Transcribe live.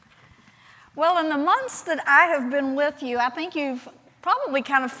Well, in the months that I have been with you, I think you've probably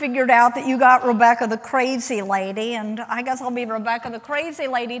kind of figured out that you got Rebecca the crazy lady, and I guess I'll be Rebecca the crazy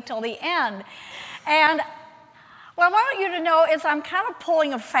lady till the end. And what I want you to know is I'm kind of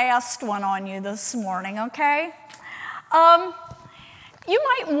pulling a fast one on you this morning, okay? You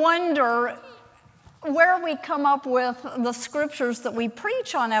might wonder where we come up with the scriptures that we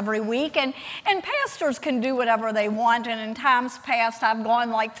preach on every week, and pastors can do whatever they want, and in times past I've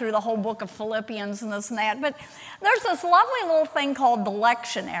gone through the whole book of Philippians and this and that, but there's this lovely little thing called the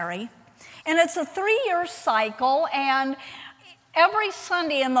lectionary, and it's a 3-year cycle, and every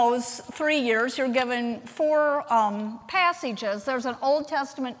Sunday in those 3 years, you're given 4 passages. There's an Old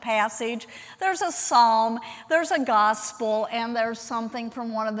Testament passage, there's a psalm, there's a gospel, and there's something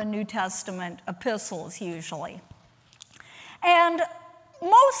from one of the New Testament epistles usually. And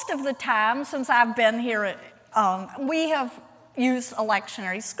most of the time since I've been here, we have used a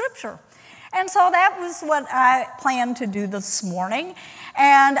lectionary scripture. And so that was what I planned to do this morning.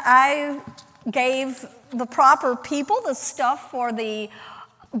 And I gave the proper people the stuff for the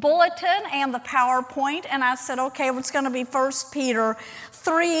bulletin and the PowerPoint, and I said, okay, it's going to be 1 Peter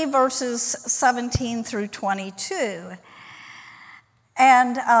 3, verses 17 through 22.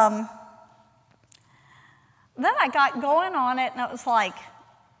 And then I got going on it, and it was like,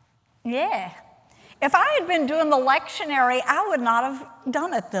 yeah. If I had been doing the lectionary, I would not have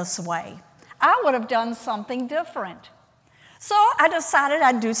done it this way. I would have done something different. So I decided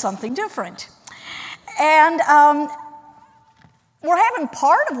I'd do something different. And we're having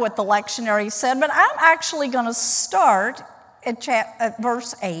part of what the lectionary said, but I'm actually going to start at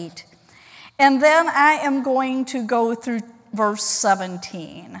verse 8, and then I am going to go through verse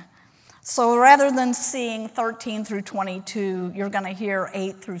 17. So rather than seeing 13 through 22, you're going to hear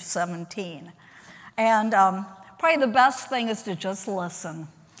 8 through 17. And probably the best thing is to just listen.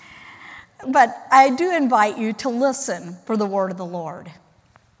 But I do invite you to listen for the word of the Lord.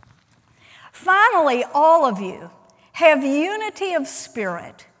 Finally, all of you have unity of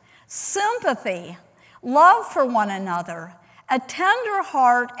spirit, sympathy, love for one another, a tender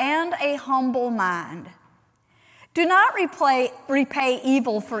heart, and a humble mind. Do not repay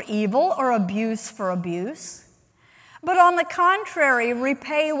evil for evil or abuse for abuse, but on the contrary,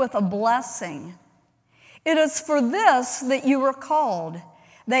 repay with a blessing. It is for this that you were called,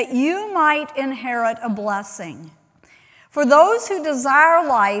 that you might inherit a blessing. For those who desire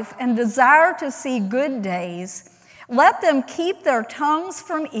life and desire to see good days, let them keep their tongues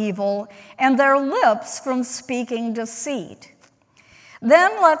from evil and their lips from speaking deceit.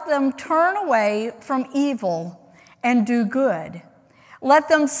 Then let them turn away from evil and do good. Let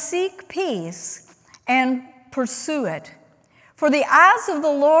them seek peace and pursue it. For the eyes of the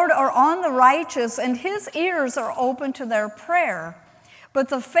Lord are on the righteous, and his ears are open to their prayer. But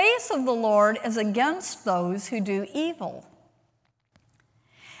the face of the Lord is against those who do evil.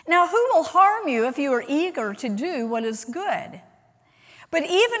 Now, who will harm you if you are eager to do what is good? But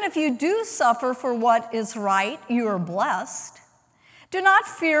even if you do suffer for what is right, you are blessed. Do not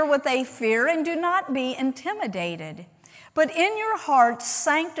fear what they fear, and do not be intimidated. But in your hearts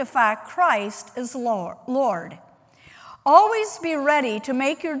sanctify Christ as Lord. Always be ready to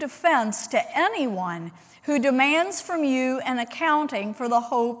make your defense to anyone who demands from you an accounting for the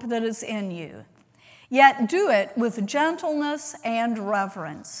hope that is in you. Yet do it with gentleness and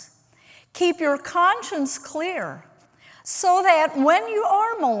reverence. Keep your conscience clear, so that when you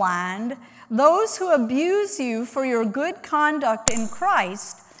are maligned, those who abuse you for your good conduct in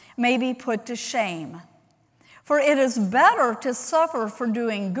Christ may be put to shame. For it is better to suffer for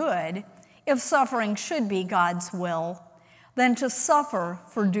doing good, if suffering should be God's will, than to suffer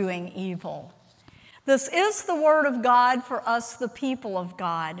for doing evil. This is the word of God for us, the people of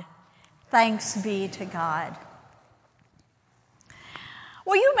God. Thanks be to God.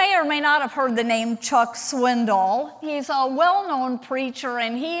 Well, you may or may not have heard the name Chuck Swindoll. He's a well-known preacher,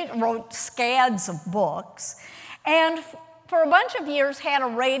 and he wrote scads of books. And for a bunch of years had a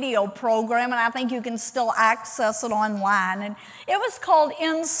radio program, and I think you can still access it online. And it was called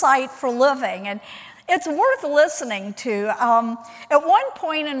Insight for Living, and it's worth listening to. At one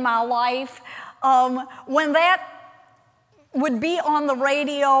point in my life, when that would be on the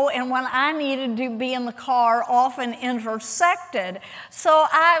radio and when I needed to be in the car often intersected. So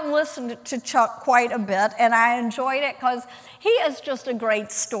I listened to Chuck quite a bit, and I enjoyed it because he is just a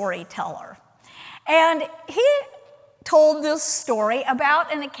great storyteller. And he told this story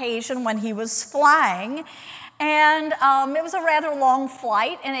about an occasion when he was flying, And it was a rather long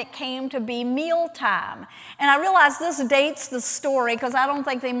flight, and it came to be mealtime. And I realize this dates the story because I don't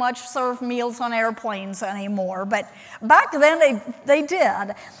think they much serve meals on airplanes anymore. But back then they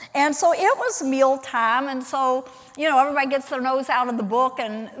did. And so it was mealtime, and so, everybody gets their nose out of the book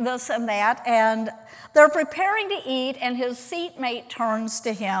and this and that. And they're preparing to eat, and his seatmate turns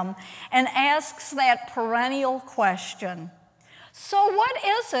to him and asks that perennial question, "So what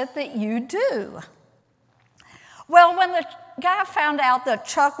is it that you do?" Well, when the guy found out that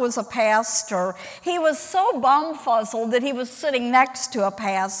Chuck was a pastor, he was so bumfuzzled that he was sitting next to a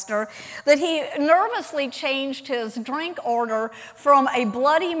pastor that he nervously changed his drink order from a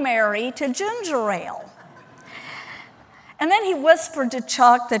Bloody Mary to ginger ale. And then he whispered to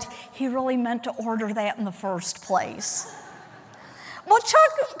Chuck that he really meant to order that in the first place. Well,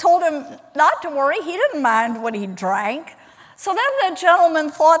 Chuck told him not to worry. He didn't mind what he drank. So then the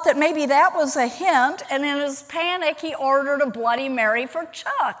gentleman thought that maybe that was a hint, and in his panic, he ordered a Bloody Mary for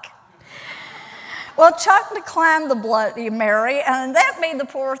Chuck. Well, Chuck declined the Bloody Mary, and that made the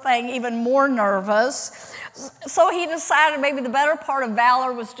poor thing even more nervous. So he decided maybe the better part of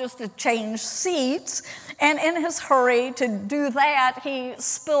valor was just to change seats, and in his hurry to do that, he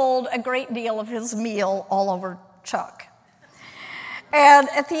spilled a great deal of his meal all over Chuck. And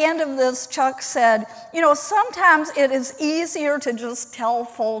at the end of this, Chuck said, sometimes it is easier to just tell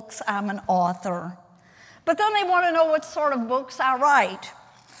folks I'm an author. But then they want to know what sort of books I write.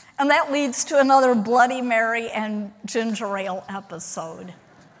 And that leads to another Bloody Mary and ginger ale episode.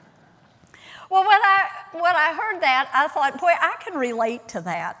 Well, when I heard that, I thought, boy, I can relate to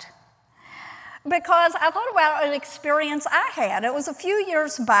that. Because I thought about an experience I had. It was a few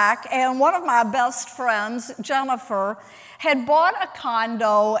years back, and one of my best friends, Jennifer, had bought a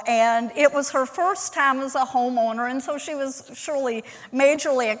condo, and it was her first time as a homeowner, and so she was surely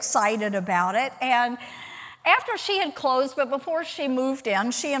majorly excited about it. And after she had closed, but before she moved in,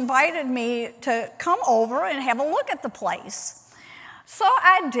 she invited me to come over and have a look at the place. So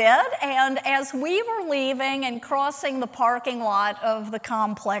I did, and as we were leaving and crossing the parking lot of the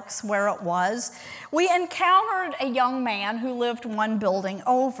complex where it was, we encountered a young man who lived one building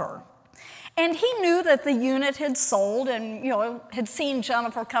over. And he knew that the unit had sold and, had seen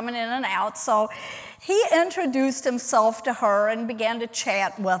Jennifer coming in and out, so he introduced himself to her and began to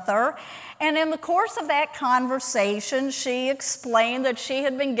chat with her. And in the course of that conversation, she explained that she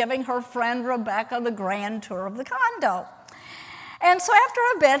had been giving her friend Rebecca the grand tour of the condo. And so after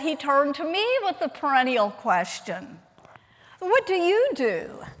a bit, he turned to me with the perennial question, "What do you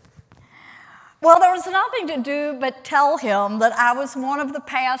do?" Well, there was nothing to do but tell him that I was one of the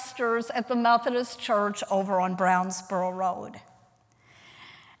pastors at the Methodist Church over on Brownsboro Road.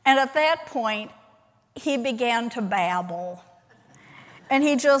 And at that point, he began to babble. And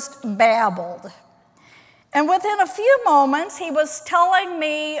he just babbled. And within a few moments, he was telling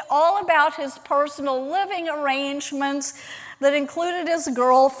me all about his personal living arrangements that included his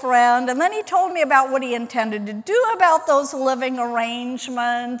girlfriend, and then he told me about what he intended to do about those living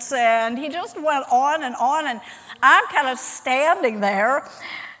arrangements, and he just went on, and I'm kind of standing there.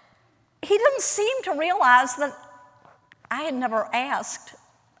 He didn't seem to realize that I had never asked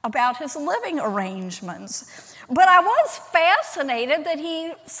about his living arrangements, but I was fascinated that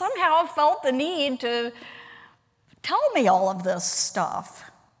he somehow felt the need to tell me all of this stuff.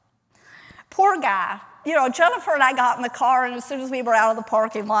 Poor guy. Jennifer and I got in the car, and as soon as we were out of the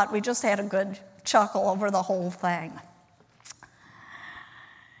parking lot, we just had a good chuckle over the whole thing.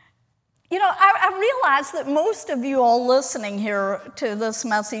 I realize that most of you all listening here to this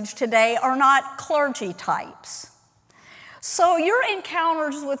message today are not clergy types. So your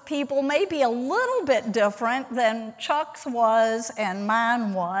encounters with people may be a little bit different than Chuck's was and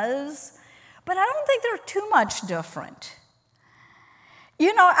mine was, but I don't think they're too much different.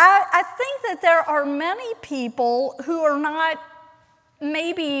 I think that there are many people who are not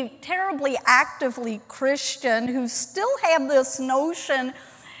maybe terribly actively Christian who still have this notion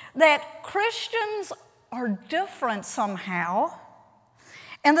that Christians are different somehow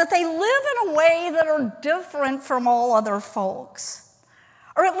and that they live in a way that are different from all other folks.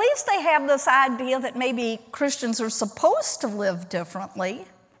 Or at least they have this idea that maybe Christians are supposed to live differently.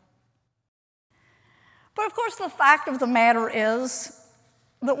 But of course, the fact of the matter is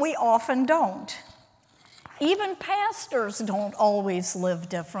that we often don't. Even pastors don't always live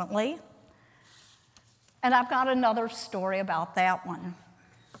differently. And I've got another story about that one.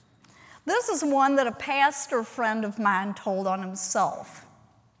 This is one that a pastor friend of mine told on himself.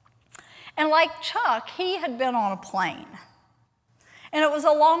 And like Chuck, he had been on a plane. And it was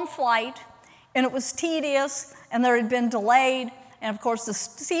a long flight, and it was tedious, and there had been delayed, and of course the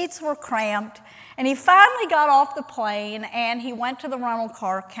seats were cramped. And he finally got off the plane, and he went to the rental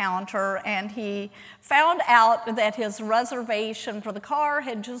car counter, and he found out that his reservation for the car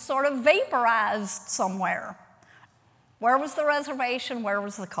had just sort of vaporized somewhere. Where was the reservation? Where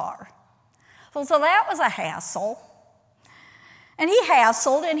was the car? So that was a hassle. And he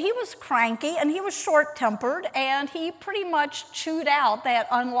hassled, and he was cranky, and he was short-tempered, and he pretty much chewed out that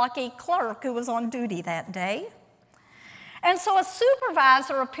unlucky clerk who was on duty that day. And so a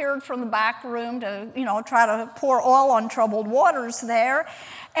supervisor appeared from the back room to, try to pour oil on troubled waters there.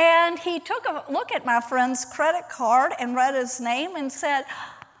 And he took a look at my friend's credit card and read his name and said,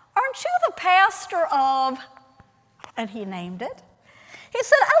 "Aren't you the pastor of," and he named it. He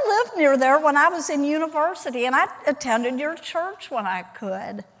said, "I lived near there when I was in university, and I attended your church when I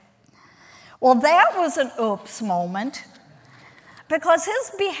could." Well, that was an oops moment, because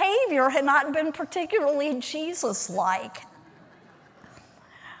his behavior had not been particularly Jesus-like.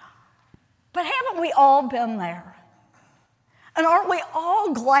 But haven't we all been there? And aren't we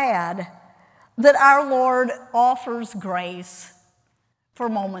all glad that our Lord offers grace for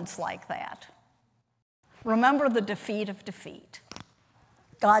moments like that? Remember the defeat of defeat.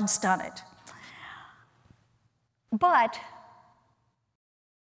 God's done it. But,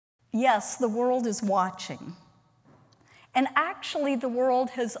 yes, the world is watching. And actually, the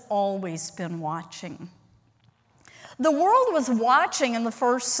world has always been watching. The world was watching in the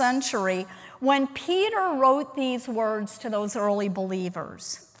first century when Peter wrote these words to those early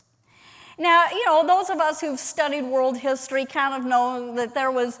believers. Now, those of us who've studied world history kind of know that there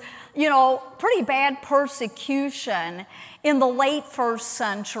was, pretty bad persecution in the late first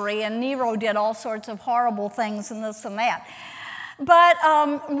century, and Nero did all sorts of horrible things and this and that. But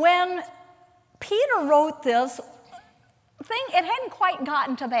when Peter wrote this thing, it hadn't quite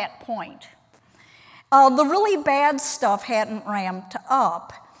gotten to that point. The really bad stuff hadn't ramped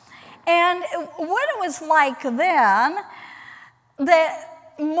up. And what it was like then,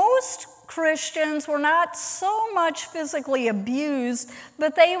 that most Christians were not so much physically abused,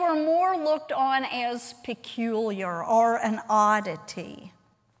 but they were more looked on as peculiar or an oddity.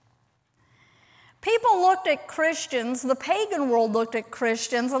 People looked at Christians, the pagan world looked at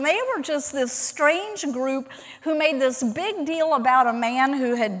Christians, and they were just this strange group who made this big deal about a man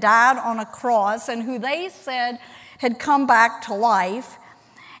who had died on a cross and who they said had come back to life.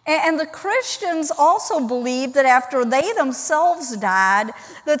 And the Christians also believed that after they themselves died,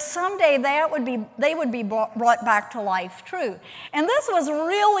 that someday they would be brought back to life too. And this was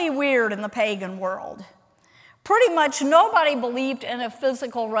really weird in the pagan world. Pretty much nobody believed in a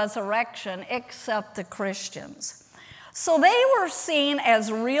physical resurrection except the Christians. So they were seen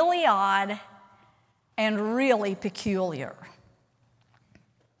as really odd and really peculiar.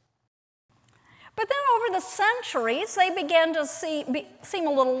 But then over the centuries, they began to seem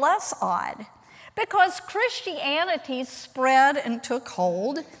a little less odd, because Christianity spread and took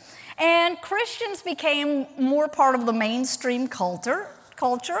hold, and Christians became more part of the mainstream culture,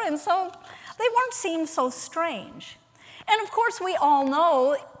 and so they weren't seen so strange. And of course, we all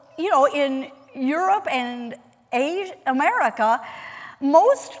know, in Europe and America,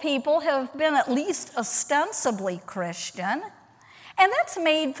 most people have been at least ostensibly Christian, and that's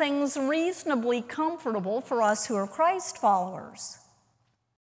made things reasonably comfortable for us who are Christ followers.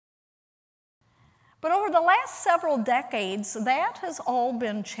 But over the last several decades, that has all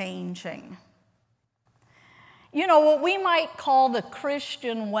been changing. What we might call the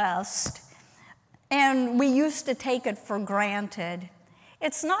Christian West, and we used to take it for granted,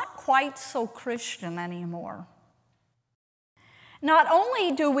 it's not quite so Christian anymore. Not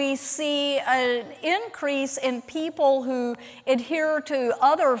only do we see an increase in people who adhere to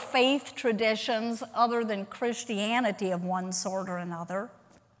other faith traditions other than Christianity of one sort or another,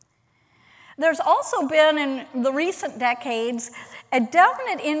 there's also been in the recent decades a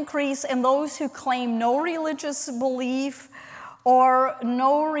definite increase in those who claim no religious belief or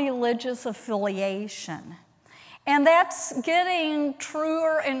no religious affiliation. And that's getting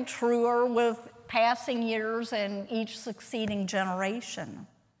truer and truer with passing years and each succeeding generation.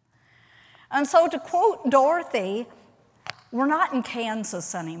 And so to quote Dorothy, we're not in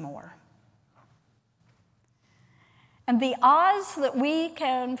Kansas anymore. And the odds that we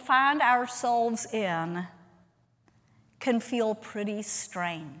can find ourselves in can feel pretty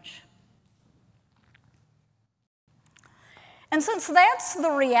strange. And since that's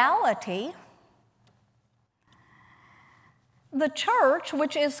the reality, the church,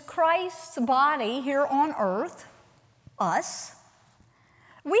 which is Christ's body here on earth, us,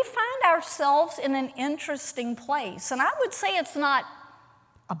 we find ourselves in an interesting place. And I would say it's not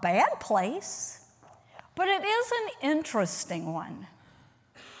a bad place, but But it is an interesting one.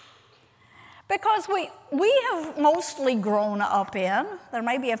 Because we have mostly grown up in, there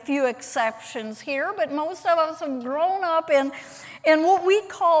may be a few exceptions here, but most of us have grown up in what we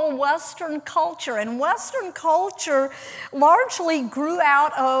call Western culture. And Western culture largely grew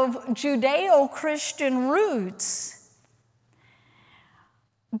out of Judeo-Christian roots.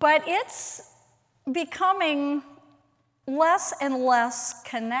 But it's becoming less and less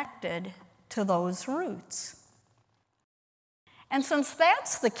connected to those roots. And since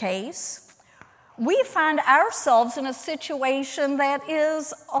that's the case, we find ourselves in a situation that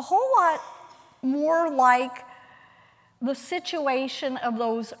is a whole lot more like the situation of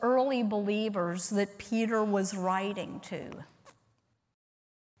those early believers that Peter was writing to.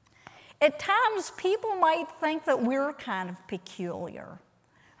 At times, people might think that we're kind of peculiar,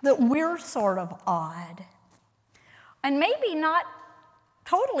 that we're sort of odd, and maybe not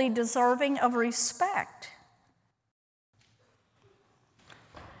totally deserving of respect.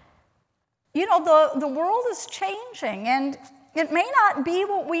 You know, the world is changing, and it may not be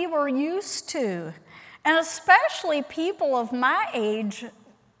what we were used to, and especially people of my age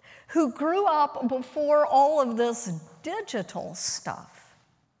who grew up before all of this digital stuff.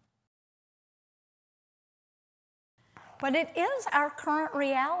 But it is our current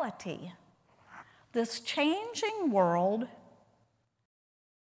reality, this changing world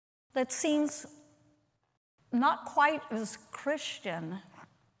that seems not quite as Christian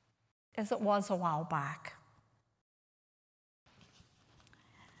as it was a while back.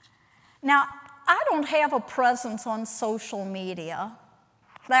 Now, I don't have a presence on social media.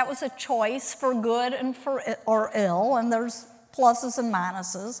 That was a choice for good and or ill, and there's pluses and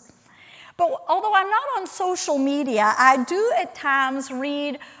minuses. But although I'm not on social media, I do at times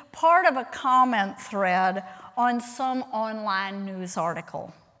read part of a comment thread on some online news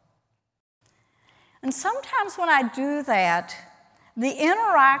article. And sometimes when I do that, the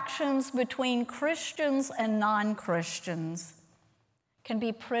interactions between Christians and non-Christians can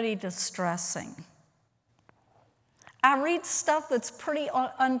be pretty distressing. I read stuff that's pretty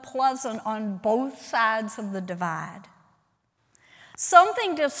unpleasant on both sides of the divide.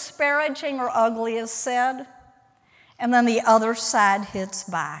 Something disparaging or ugly is said, and then the other side hits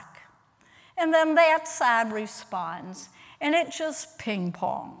back. And then that side responds, and it just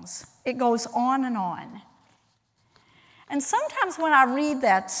ping-pongs. It goes on and on. And sometimes when I read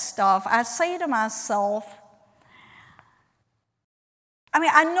that stuff, I say to myself,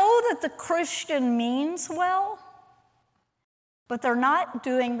 I know that the Christian means well, but they're not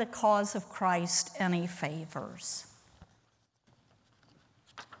doing the cause of Christ any favors.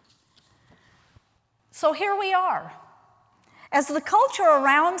 So here we are. As the culture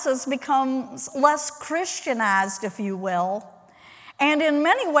around us becomes less Christianized, if you will, and in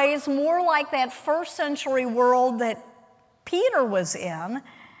many ways more like that first century world that Peter was in,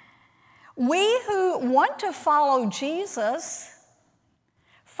 we who want to follow Jesus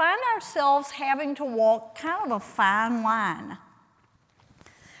find ourselves having to walk kind of a fine line.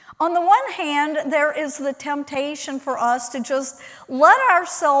 On the one hand, there is the temptation for us to just let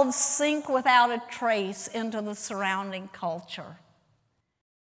ourselves sink without a trace into the surrounding culture.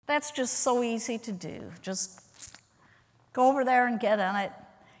 That's just so easy to do. Just go over there and get in it.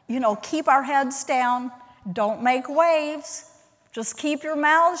 Keep our heads down. Don't make waves. Just keep your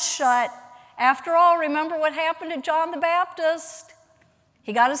mouths shut. After all, remember what happened to John the Baptist?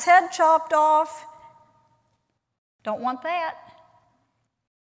 He got his head chopped off. Don't want that.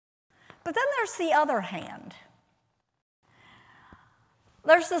 But then there's the other hand.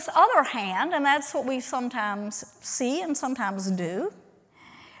 There's this other hand, and that's what we sometimes see and sometimes do,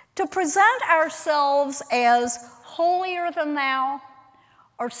 to present ourselves as holier than thou,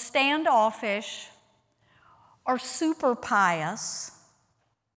 or standoffish, or super pious,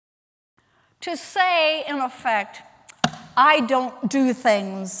 to say, in effect, I don't do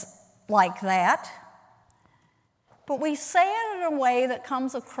things like that. But we say it in a way that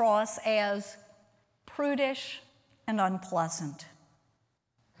comes across as prudish and unpleasant.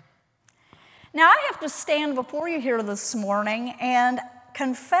 Now, I have to stand before you here this morning and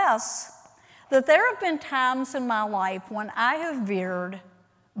confess that there have been times in my life when I have veered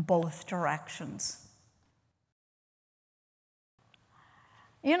both directions.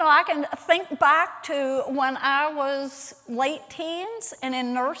 I can think back to when I was late teens and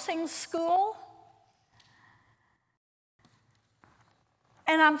in nursing school.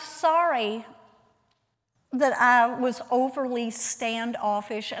 And I'm sorry that I was overly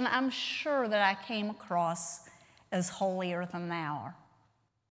standoffish, and I'm sure that I came across as holier than thou.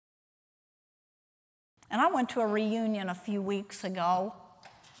 And I went to a reunion a few weeks ago,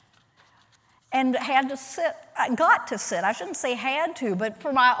 and had to sit, I got to sit, I shouldn't say had to, but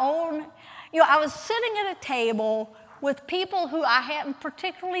for my own, I was sitting at a table with people who I hadn't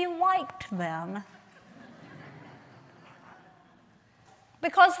particularly liked then,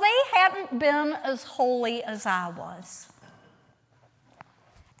 because they hadn't been as holy as I was.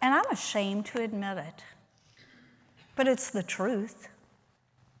 And I'm ashamed to admit it, but it's the truth.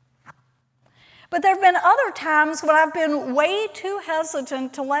 But there have been other times when I've been way too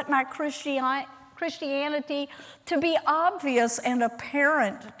hesitant to let my Christianity to be obvious and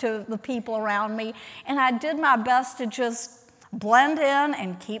apparent to the people around me, and I did my best to just blend in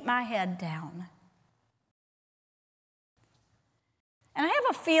and keep my head down. And I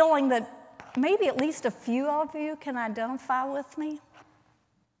have a feeling that maybe at least a few of you can identify with me.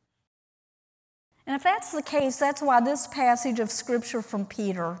 And if that's the case, that's why this passage of Scripture from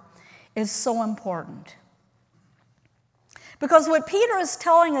Peter is so important. Because what Peter is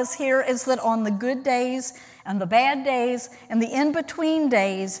telling us here is that on the good days and the bad days and the in-between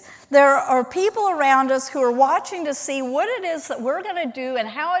days, there are people around us who are watching to see what it is that we're going to do and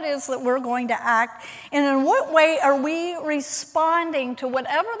how it is that we're going to act, and in what way are we responding to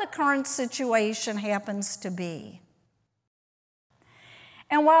whatever the current situation happens to be.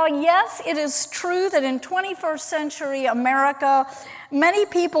 And while, yes, it is true that in 21st century America, many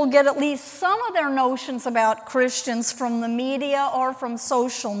people get at least some of their notions about Christians from the media or from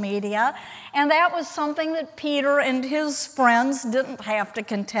social media, and that was something that Peter and his friends didn't have to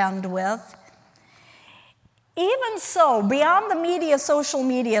contend with. Even so, beyond the media, social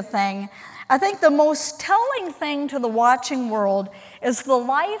media thing, I think the most telling thing to the watching world is the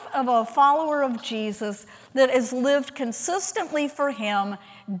life of a follower of Jesus that is lived consistently for him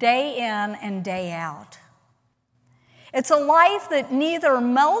day in and day out. It's a life that neither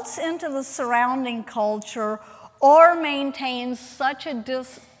melts into the surrounding culture or maintains such a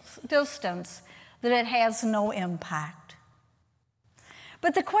distance that it has no impact.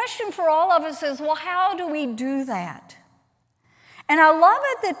 But the question for all of us is, well, how do we do that? And I love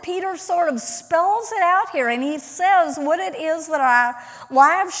it that Peter sort of spells it out here, and he says what it is that our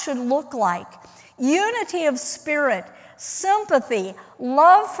lives should look like. Unity of spirit, sympathy,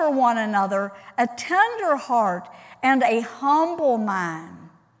 love for one another, a tender heart, and a humble mind.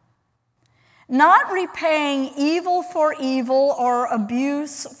 Not repaying evil for evil or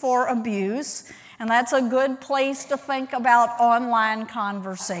abuse for abuse, and that's a good place to think about online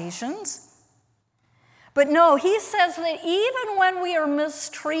conversations. But no, he says that even when we are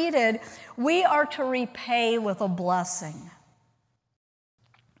mistreated, we are to repay with a blessing.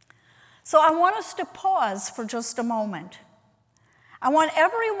 So I want us to pause for just a moment. I want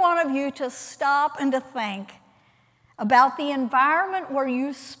every one of you to stop and to think about the environment where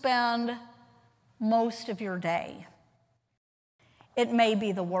you spend most of your day. It may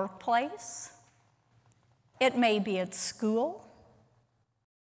be the workplace. It may be at school.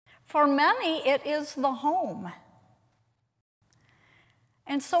 For many, it is the home.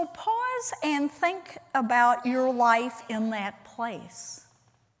 And so pause and think about your life in that place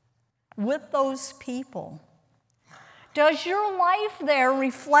with those people. Does your life there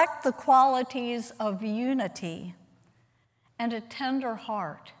reflect the qualities of unity and a tender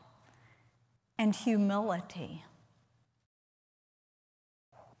heart and humility?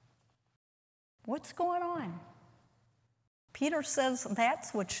 What's going on? Peter says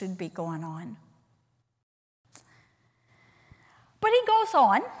that's what should be going on. But he goes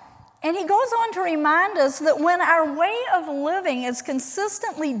on, and he goes on to remind us that when our way of living is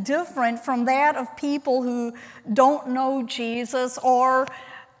consistently different from that of people who don't know Jesus, or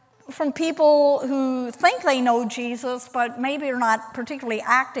from people who think they know Jesus but maybe are not particularly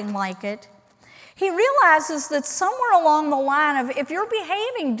acting like it, he realizes that somewhere along the line of if you're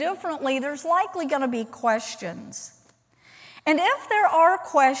behaving differently, there's likely going to be questions. And if there are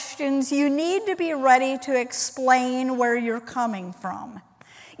questions, you need to be ready to explain where you're coming from.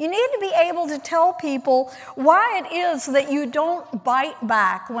 You need to be able to tell people why it is that you don't bite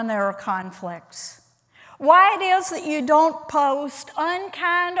back when there are conflicts, why it is that you don't post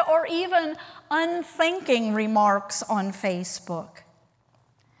unkind or even unthinking remarks on Facebook,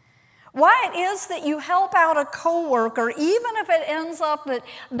 why it is that you help out a coworker even if it ends up that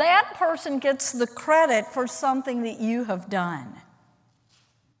that person gets the credit for something that you have done.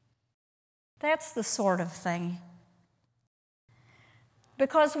 That's the sort of thing.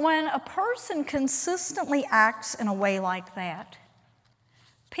 Because when a person consistently acts in a way like that,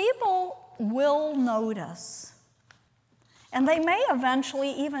 people will notice. And they may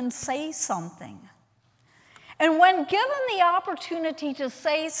eventually even say something. And when given the opportunity to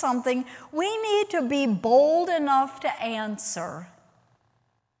say something, we need to be bold enough to answer.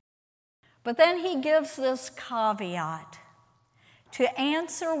 But then he gives this caveat: to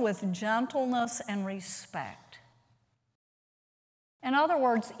answer with gentleness and respect. In other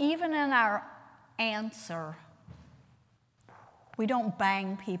words, even in our answer, we don't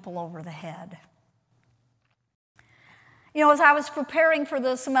bang people over the head. You know, as I was preparing for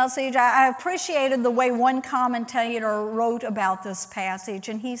this message, I appreciated the way one commentator wrote about this passage,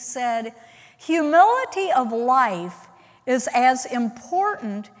 and he said, "Humility of life is as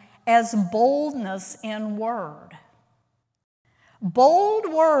important as boldness in word.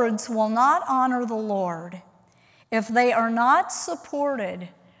 Bold words will not honor the Lord if they are not supported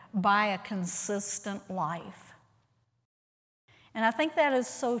by a consistent life." And I think that is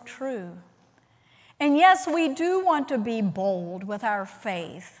so true. And yes, we do want to be bold with our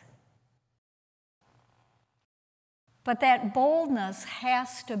faith. But that boldness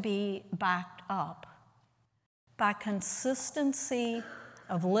has to be backed up by consistency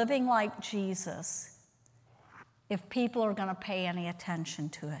of living like Jesus if people are going to pay any attention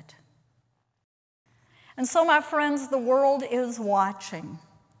to it. And so, my friends, the world is watching.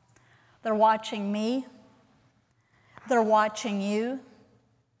 They're watching me. They're watching you.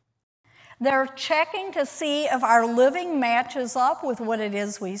 They're checking to see if our living matches up with what it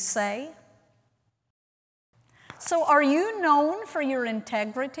is we say. So are you known for your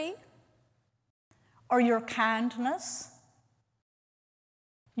integrity, or your kindness,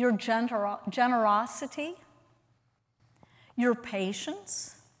 your generosity, your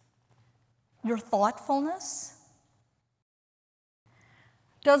patience, your thoughtfulness?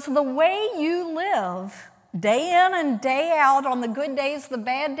 Does the way you live day in and day out, on the good days, the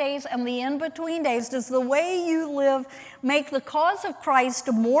bad days, and the in-between days, does the way you live make the cause of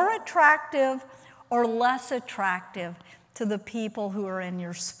Christ more attractive or less attractive to the people who are in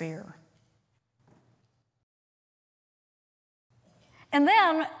your sphere? And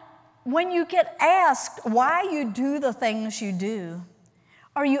then, when you get asked why you do the things you do,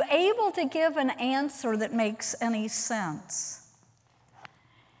 are you able to give an answer that makes any sense?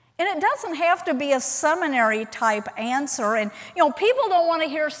 And it doesn't have to be a seminary-type answer. And, you know, people don't want to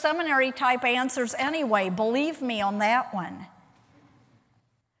hear seminary-type answers anyway. Believe me on that one.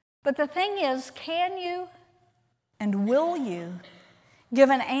 But the thing is, can you and will you give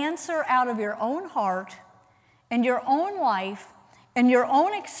an answer out of your own heart and your own life and your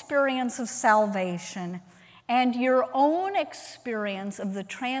own experience of salvation and your own experience of the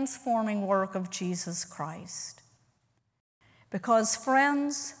transforming work of Jesus Christ? Because,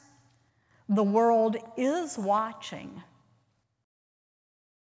 friends, the world is watching.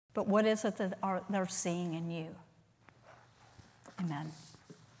 But what is it that they're seeing in you? Amen.